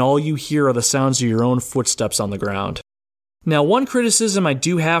silent, and all you hear are the sounds of your own footsteps on the ground. Now, one criticism I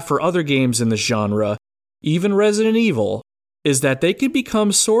do have for other games in this genre, even Resident Evil, is that they can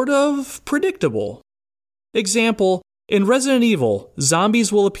become sort of predictable. Example, in Resident Evil,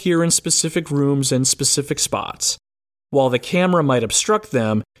 zombies will appear in specific rooms and specific spots. While the camera might obstruct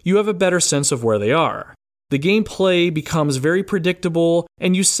them, you have a better sense of where they are. The gameplay becomes very predictable,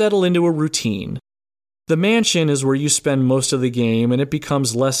 and you settle into a routine. The mansion is where you spend most of the game, and it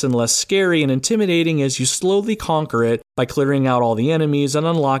becomes less and less scary and intimidating as you slowly conquer it by clearing out all the enemies and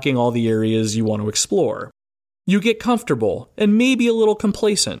unlocking all the areas you want to explore. You get comfortable, and maybe a little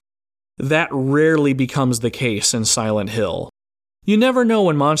complacent. That rarely becomes the case in Silent Hill. You never know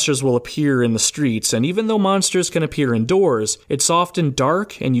when monsters will appear in the streets, and even though monsters can appear indoors, it's often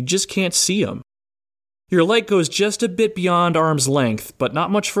dark and you just can't see them. Your light goes just a bit beyond arm's length, but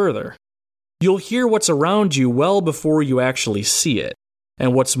not much further. You'll hear what's around you well before you actually see it.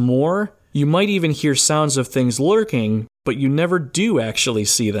 And what's more, you might even hear sounds of things lurking, but you never do actually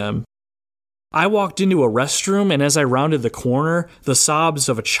see them. I walked into a restroom, and as I rounded the corner, the sobs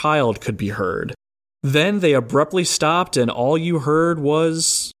of a child could be heard. Then they abruptly stopped, and all you heard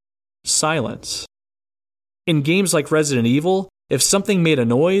was silence. In games like Resident Evil, if something made a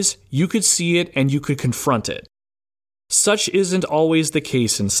noise, you could see it and you could confront it. Such isn't always the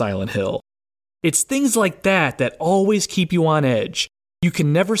case in Silent Hill. It's things like that that always keep you on edge. You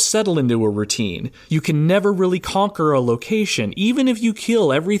can never settle into a routine. You can never really conquer a location, even if you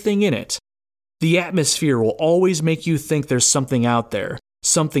kill everything in it. The atmosphere will always make you think there's something out there,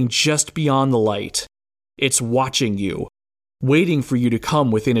 something just beyond the light. It's watching you, waiting for you to come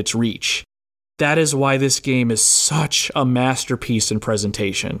within its reach. That is why this game is such a masterpiece in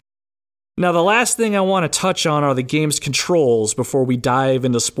presentation. Now, the last thing I want to touch on are the game's controls before we dive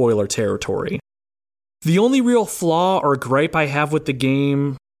into spoiler territory. The only real flaw or gripe I have with the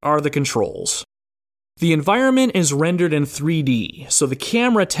game are the controls. The environment is rendered in 3D, so the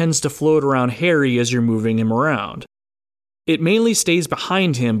camera tends to float around Harry as you're moving him around. It mainly stays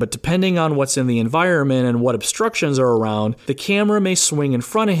behind him, but depending on what's in the environment and what obstructions are around, the camera may swing in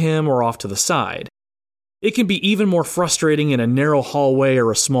front of him or off to the side. It can be even more frustrating in a narrow hallway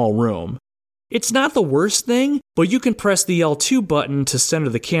or a small room. It's not the worst thing, but you can press the L2 button to center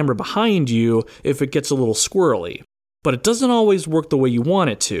the camera behind you if it gets a little squirrely. But it doesn't always work the way you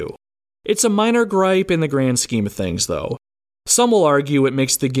want it to. It's a minor gripe in the grand scheme of things, though. Some will argue it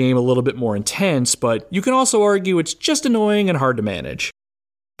makes the game a little bit more intense, but you can also argue it's just annoying and hard to manage.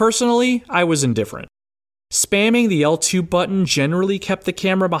 Personally, I was indifferent. Spamming the L2 button generally kept the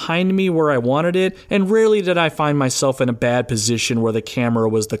camera behind me where I wanted it, and rarely did I find myself in a bad position where the camera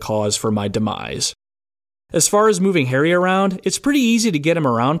was the cause for my demise. As far as moving Harry around, it's pretty easy to get him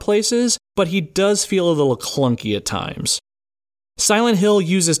around places, but he does feel a little clunky at times. Silent Hill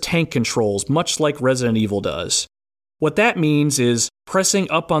uses tank controls, much like Resident Evil does. What that means is pressing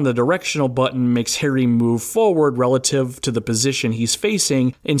up on the directional button makes Harry move forward relative to the position he's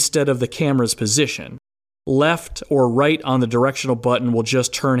facing instead of the camera's position. Left or right on the directional button will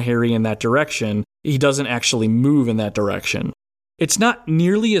just turn Harry in that direction. He doesn't actually move in that direction. It's not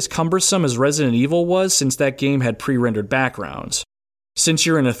nearly as cumbersome as Resident Evil was since that game had pre-rendered backgrounds. Since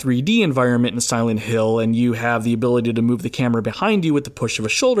you're in a 3D environment in Silent Hill and you have the ability to move the camera behind you with the push of a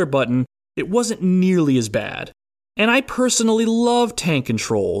shoulder button, it wasn't nearly as bad. And I personally love tank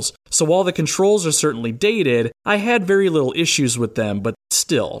controls, so while the controls are certainly dated, I had very little issues with them, but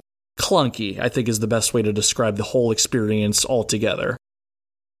still. Clunky, I think, is the best way to describe the whole experience altogether.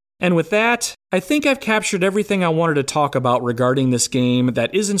 And with that, I think I've captured everything I wanted to talk about regarding this game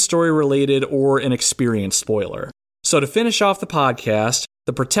that isn't story-related or an experience spoiler. So to finish off the podcast,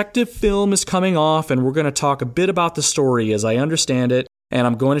 the protective film is coming off and we're going to talk a bit about the story as I understand it, and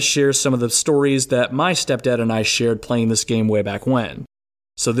I'm going to share some of the stories that my stepdad and I shared playing this game way back when.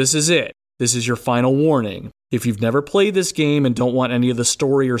 So this is it. This is your final warning. If you've never played this game and don't want any of the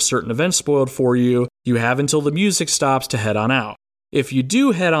story or certain events spoiled for you, you have until the music stops to head on out. If you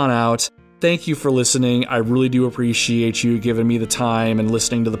do head on out, thank you for listening. I really do appreciate you giving me the time and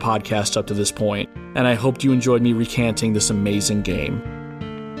listening to the podcast up to this point, and I hope you enjoyed me recanting this amazing game.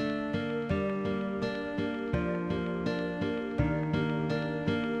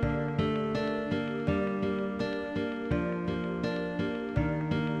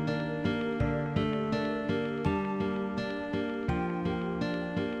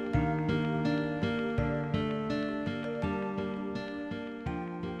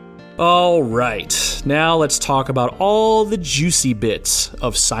 Alright, now let's talk about all the juicy bits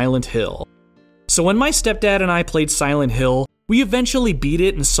of Silent Hill. So when my stepdad and I played Silent Hill, we eventually beat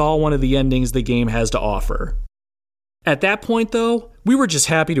it and saw one of the endings the game has to offer. At that point though, we were just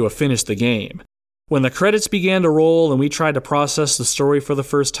happy to have finished the game. When the credits began to roll and we tried to process the story for the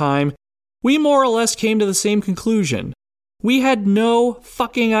first time, we more or less came to the same conclusion. We had no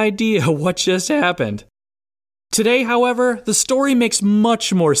fucking idea what just happened. Today, however, the story makes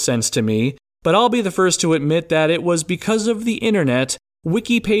much more sense to me, but I'll be the first to admit that it was because of the internet,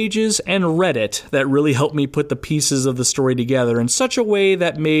 wiki pages, and Reddit that really helped me put the pieces of the story together in such a way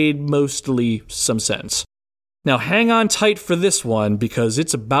that made mostly some sense. Now hang on tight for this one because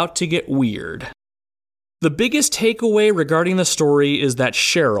it's about to get weird. The biggest takeaway regarding the story is that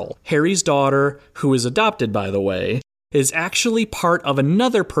Cheryl, Harry's daughter, who is adopted by the way, is actually part of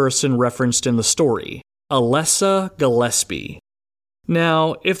another person referenced in the story. Alessa Gillespie.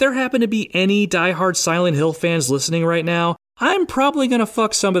 Now, if there happen to be any diehard Silent Hill fans listening right now, I'm probably gonna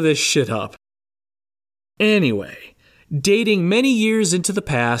fuck some of this shit up. Anyway, dating many years into the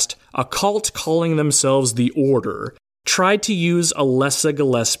past, a cult calling themselves the Order tried to use Alessa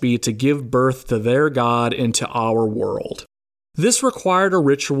Gillespie to give birth to their god into our world. This required a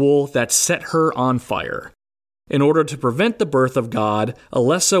ritual that set her on fire. In order to prevent the birth of God,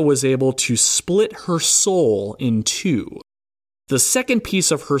 Alessa was able to split her soul in two. The second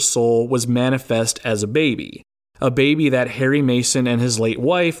piece of her soul was manifest as a baby that Harry Mason and his late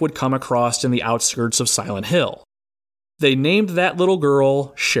wife would come across in the outskirts of Silent Hill. They named that little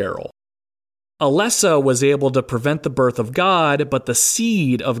girl Cheryl. Alessa was able to prevent the birth of God, but the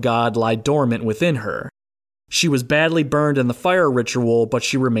seed of God lay dormant within her. She was badly burned in the fire ritual, but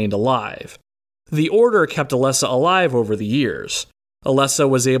she remained alive. The Order kept Alessa alive over the years. Alessa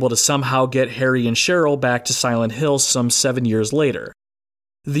was able to somehow get Harry and Cheryl back to Silent Hill some 7 years later.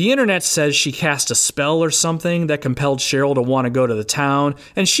 The internet says she cast a spell or something that compelled Cheryl to want to go to the town,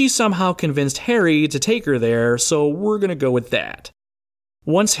 and she somehow convinced Harry to take her there, so we're going to go with that.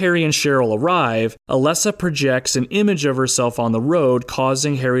 Once Harry and Cheryl arrive, Alessa projects an image of herself on the road,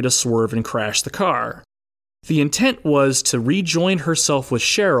 causing Harry to swerve and crash the car. The intent was to rejoin herself with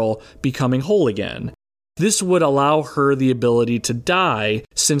Cheryl, becoming whole again. This would allow her the ability to die,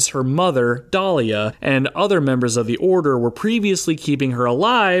 since her mother, Dahlia, and other members of the Order were previously keeping her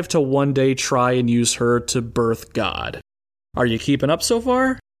alive to one day try and use her to birth God. Are you keeping up so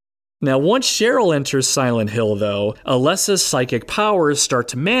far? Now, once Cheryl enters Silent Hill, though, Alessa's psychic powers start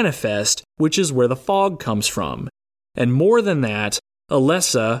to manifest, which is where the fog comes from. And more than that,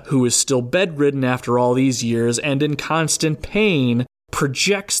 Alessa, who is still bedridden after all these years and in constant pain,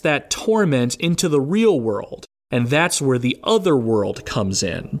 projects that torment into the real world, and that's where the other world comes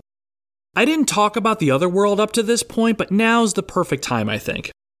in. I didn't talk about the other world up to this point, but now's the perfect time, I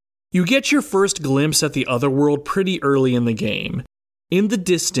think. You get your first glimpse at the other world pretty early in the game. In the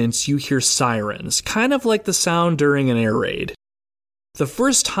distance, you hear sirens, kind of like the sound during an air raid. The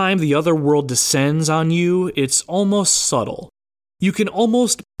first time the other world descends on you, it's almost subtle. You can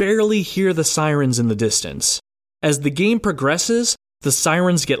almost barely hear the sirens in the distance. As the game progresses, the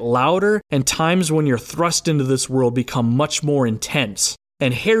sirens get louder, and times when you're thrust into this world become much more intense.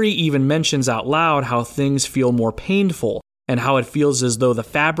 And Harry even mentions out loud how things feel more painful, and how it feels as though the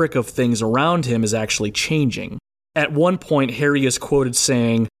fabric of things around him is actually changing. At one point, Harry is quoted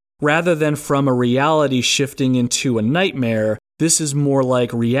saying, "Rather than from a reality shifting into a nightmare, this is more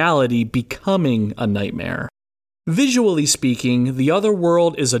like reality becoming a nightmare." Visually speaking, the other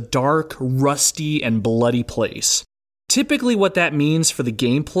world is a dark, rusty, and bloody place. Typically what that means for the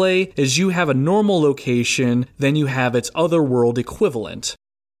gameplay is you have a normal location, then you have its otherworld equivalent.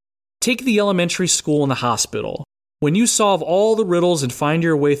 Take the elementary school and the hospital. When you solve all the riddles and find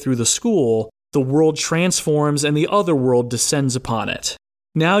your way through the school, the world transforms and the otherworld descends upon it.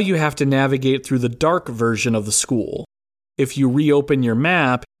 Now you have to navigate through the dark version of the school. If you reopen your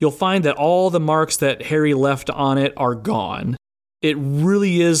map, you'll find that all the marks that Harry left on it are gone. It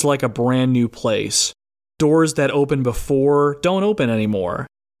really is like a brand new place. Doors that opened before don't open anymore.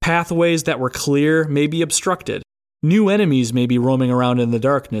 Pathways that were clear may be obstructed. New enemies may be roaming around in the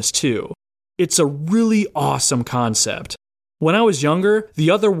darkness too. It's a really awesome concept. When I was younger,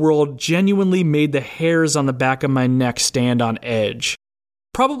 the other world genuinely made the hairs on the back of my neck stand on edge.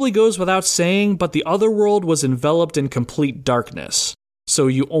 Probably goes without saying, but the other world was enveloped in complete darkness, so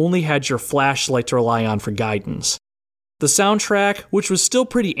you only had your flashlight to rely on for guidance. The soundtrack, which was still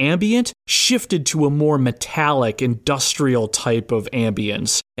pretty ambient, shifted to a more metallic, industrial type of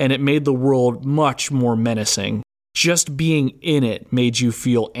ambience, and it made the world much more menacing. Just being in it made you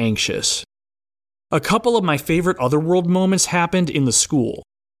feel anxious. A couple of my favorite otherworld moments happened in the school.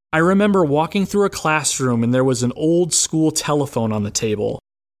 I remember walking through a classroom and there was an old school telephone on the table.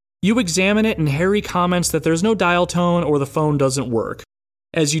 You examine it and Harry comments that there's no dial tone or the phone doesn't work.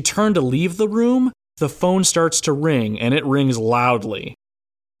 As you turn to leave the room, the phone starts to ring, and it rings loudly.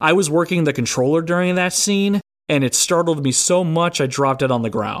 I was working the controller during that scene, and it startled me so much I dropped it on the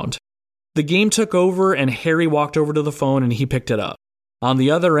ground. The game took over, and Harry walked over to the phone and he picked it up. On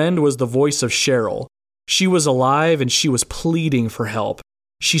the other end was the voice of Cheryl. She was alive and she was pleading for help.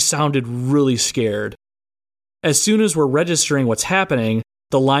 She sounded really scared. As soon as we're registering what's happening,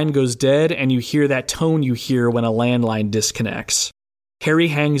 the line goes dead and you hear that tone you hear when a landline disconnects. Harry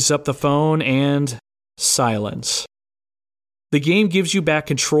hangs up the phone and silence. The game gives you back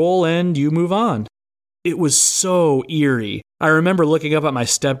control and you move on. It was so eerie. I remember looking up at my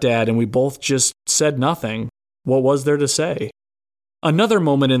stepdad and we both just said nothing. What was there to say? Another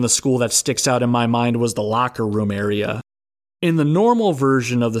moment in the school that sticks out in my mind was the locker room area. In the normal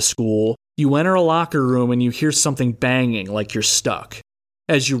version of the school, you enter a locker room and you hear something banging like you're stuck.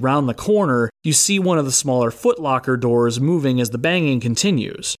 As you round the corner, you see one of the smaller footlocker doors moving as the banging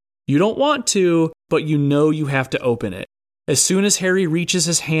continues. You don't want to, but you know you have to open it. As soon as Harry reaches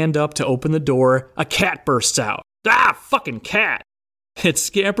his hand up to open the door, a cat bursts out. Ah, fucking cat! It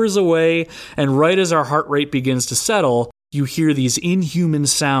scampers away, and right as our heart rate begins to settle, you hear these inhuman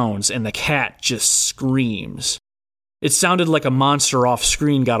sounds and the cat just screams. It sounded like a monster off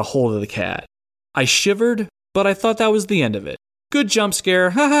screen got a hold of the cat. I shivered, but I thought that was the end of it. Good jump scare,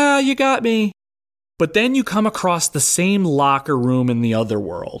 haha, you got me. But then you come across the same locker room in the other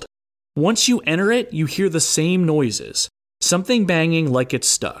world. Once you enter it, you hear the same noises. Something banging like it's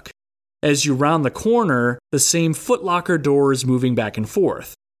stuck. As you round the corner, the same footlocker door is moving back and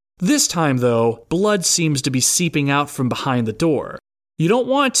forth. This time, though, blood seems to be seeping out from behind the door. You don't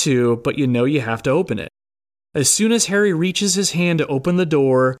want to, but you know you have to open it. As soon as Harry reaches his hand to open the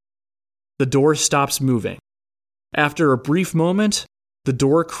door stops moving. After a brief moment, the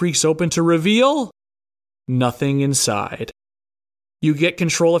door creaks open to reveal nothing inside. You get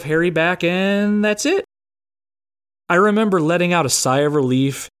control of Harry back, and that's it. I remember letting out a sigh of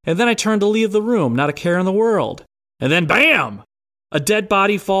relief, and then I turned to leave the room, not a care in the world. And then BAM! A dead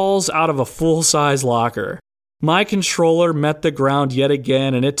body falls out of a full-size locker. My controller met the ground yet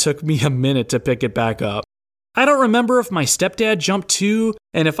again, and it took me a minute to pick it back up. I don't remember if my stepdad jumped too,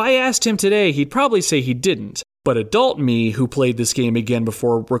 and if I asked him today, he'd probably say he didn't. But adult me, who played this game again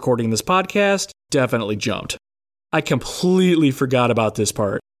before recording this podcast, definitely jumped. I completely forgot about this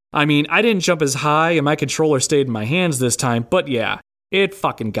part. I mean, I didn't jump as high and my controller stayed in my hands this time, but yeah, it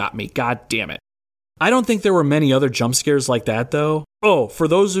fucking got me, god damn it. I don't think there were many other jump scares like that though. Oh, for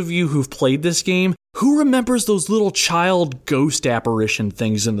those of you who've played this game, who remembers those little child ghost apparition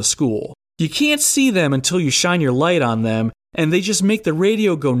things in the school? You can't see them until you shine your light on them, and they just make the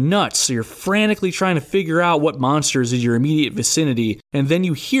radio go nuts, so you're frantically trying to figure out what monster is in your immediate vicinity, and then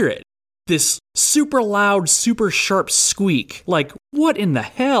you hear it. This super loud, super sharp squeak. Like, what in the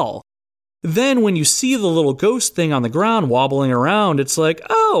hell? Then when you see the little ghost thing on the ground wobbling around, it's like,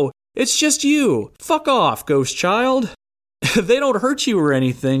 oh, it's just you. Fuck off, ghost child. They don't hurt you or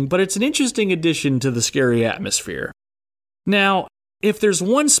anything, but it's an interesting addition to the scary atmosphere. Now, if there's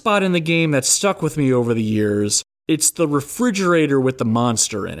one spot in the game that's stuck with me over the years, it's the refrigerator with the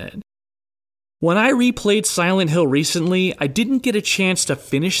monster in it. When I replayed Silent Hill recently, I didn't get a chance to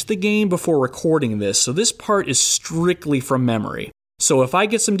finish the game before recording this, so this part is strictly from memory. So if I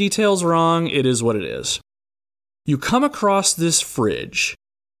get some details wrong, it is what it is. You come across this fridge.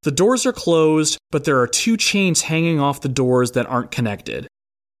 The doors are closed, but there are two chains hanging off the doors that aren't connected.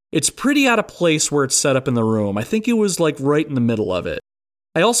 It's pretty out of place where it's set up in the room. I think it was like right in the middle of it.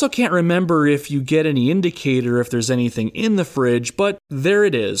 I also can't remember if you get any indicator if there's anything in the fridge, but there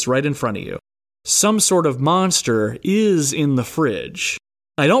it is, right in front of you. Some sort of monster is in the fridge.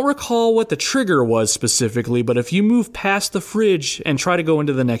 I don't recall what the trigger was specifically, but if you move past the fridge and try to go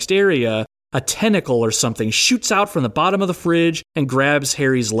into the next area, a tentacle or something shoots out from the bottom of the fridge and grabs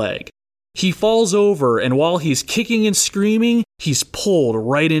Harry's leg. He falls over, and while he's kicking and screaming, he's pulled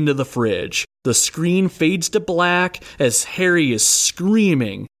right into the fridge. The screen fades to black as Harry is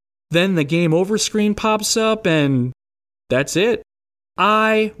screaming. Then the game over screen pops up, and that's it.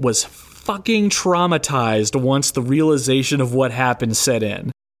 I was fucking traumatized once the realization of what happened set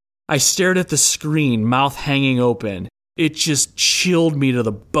in. I stared at the screen, mouth hanging open. It just chilled me to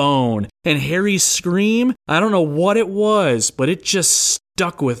the bone. And Harry's scream, I don't know what it was, but it just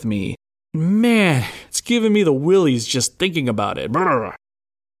stuck with me. Man, it's giving me the willies just thinking about it. Brr.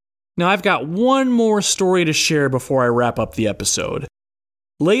 Now I've got one more story to share before I wrap up the episode.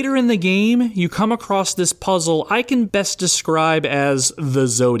 Later in the game, you come across this puzzle I can best describe as the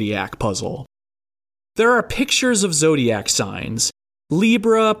Zodiac puzzle. There are pictures of zodiac signs.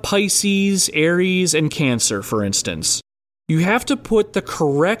 Libra, Pisces, Aries, and Cancer, for instance. You have to put the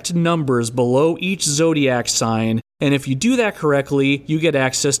correct numbers below each zodiac sign, and if you do that correctly, you get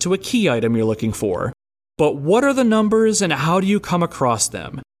access to a key item you're looking for. But what are the numbers and how do you come across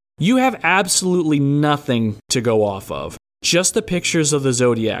them? You have absolutely nothing to go off of. Just the pictures of the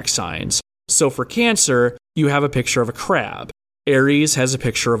zodiac signs. So for Cancer, you have a picture of a crab. Aries has a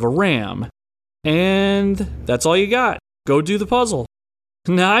picture of a ram. And that's all you got. Go do the puzzle.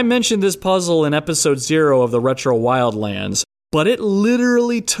 Now, I mentioned this puzzle in episode 0 of the Retro Wildlands, but it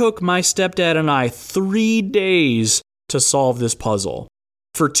literally took my stepdad and I 3 days to solve this puzzle.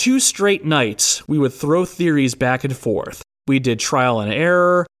 For 2 straight nights, we would throw theories back and forth. We did trial and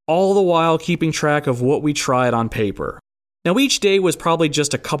error, all the while keeping track of what we tried on paper. Now, each day was probably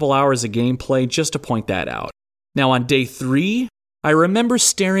just a couple hours of gameplay, just to point that out. Now, on day 3, I remember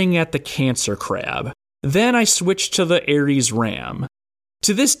staring at the Cancer crab. Then I switched to the Aries ram.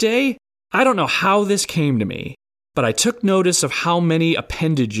 To this day, I don't know how this came to me, but I took notice of how many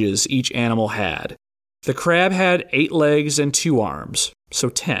appendages each animal had. The crab had 8 legs and 2 arms, so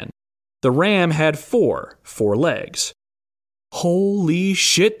 10. The ram had 4 legs. Holy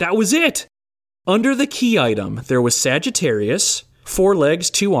shit, that was it! Under the key item, there was Sagittarius, 4 legs,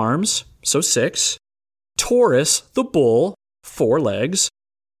 2 arms, so 6. Taurus, the bull, 4 legs.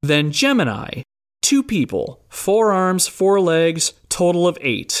 Then Gemini, 2 people, 4 arms, 4 legs, total of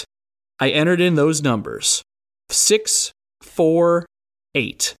 8. I entered in those numbers. 6, 4,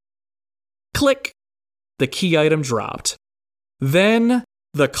 8. Click. The key item dropped. Then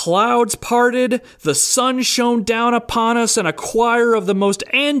the clouds parted, the sun shone down upon us, and a choir of the most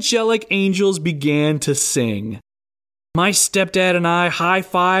angelic angels began to sing. My stepdad and I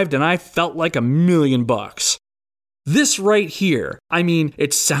high-fived, and I felt like $1,000,000. This right here, I mean,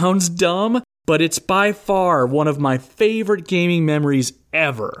 it sounds dumb, but it's by far one of my favorite gaming memories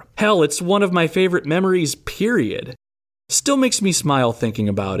ever. Hell, it's one of my favorite memories, period. Still makes me smile thinking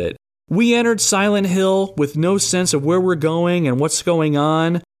about it. We entered Silent Hill with no sense of where we're going and what's going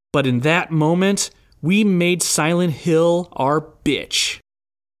on, but in that moment, we made Silent Hill our bitch.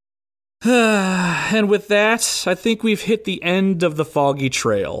 And with that, I think we've hit the end of the foggy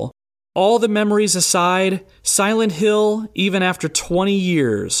trail. All the memories aside, Silent Hill, even after 20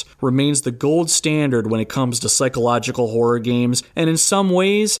 years, remains the gold standard when it comes to psychological horror games, and in some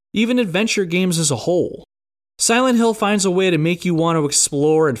ways, even adventure games as a whole. Silent Hill finds a way to make you want to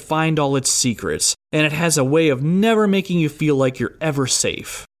explore and find all its secrets, and it has a way of never making you feel like you're ever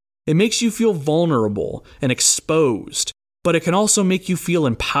safe. It makes you feel vulnerable and exposed, but it can also make you feel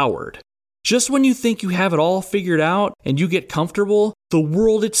empowered. Just when you think you have it all figured out and you get comfortable, the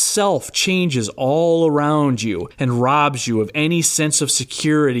world itself changes all around you and robs you of any sense of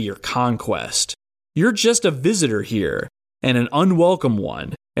security or conquest. You're just a visitor here, and an unwelcome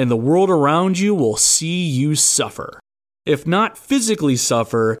one, and the world around you will see you suffer. If not physically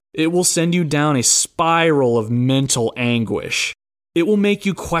suffer, it will send you down a spiral of mental anguish. It will make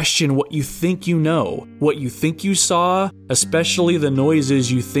you question what you think you know, what you think you saw, especially the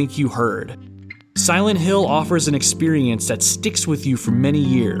noises you think you heard. Silent Hill offers an experience that sticks with you for many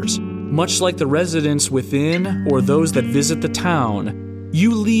years. Much like the residents within or those that visit the town,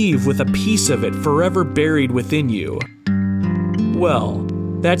 you leave with a piece of it forever buried within you. Well,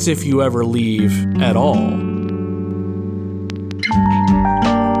 that's if you ever leave at all.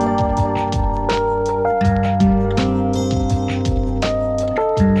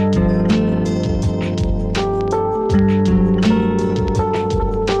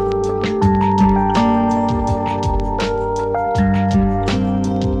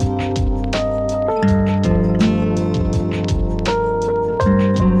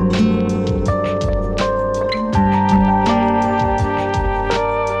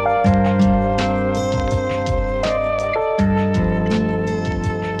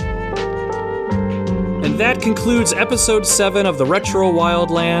 That concludes episode 7 of the Retro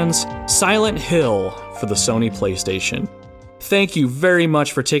Wildlands, Silent Hill for the Sony PlayStation. Thank you very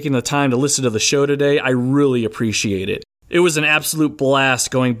much for taking the time to listen to the show today. I really appreciate it. It was an absolute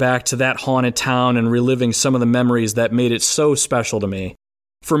blast going back to that haunted town and reliving some of the memories that made it so special to me.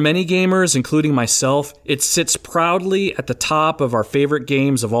 For many gamers, including myself, it sits proudly at the top of our favorite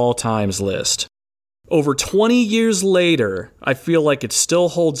games of all times list. Over 20 years later, I feel like it still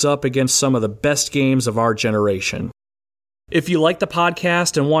holds up against some of the best games of our generation. If you like the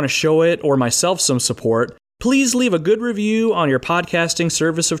podcast and want to show it or myself some support, please leave a good review on your podcasting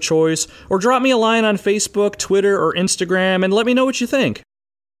service of choice or drop me a line on Facebook, Twitter, or Instagram and let me know what you think.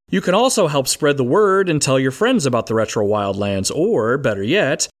 You can also help spread the word and tell your friends about the Retro Wildlands, or, better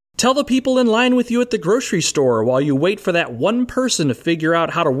yet, tell the people in line with you at the grocery store while you wait for that one person to figure out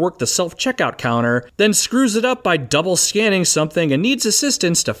how to work the self-checkout counter, then screws it up by double scanning something and needs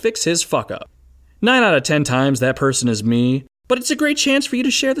assistance to fix his fuck-up. 9 out of 10 times that person is me, but it's a great chance for you to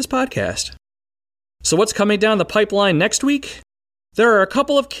share this podcast. So what's coming down the pipeline next week? There are a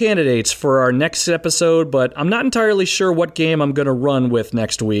couple of candidates for our next episode, but I'm not entirely sure what game I'm going to run with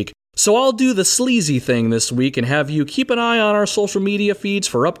next week. So I'll do the sleazy thing this week and have you keep an eye on our social media feeds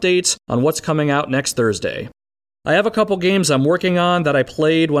for updates on what's coming out next Thursday. I have a couple games I'm working on that I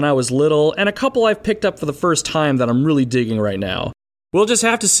played when I was little, and a couple I've picked up for the first time that I'm really digging right now. We'll just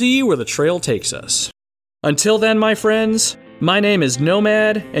have to see where the trail takes us. Until then, my friends, my name is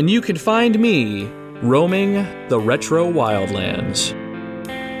Nomad, and you can find me roaming the Retro Wildlands.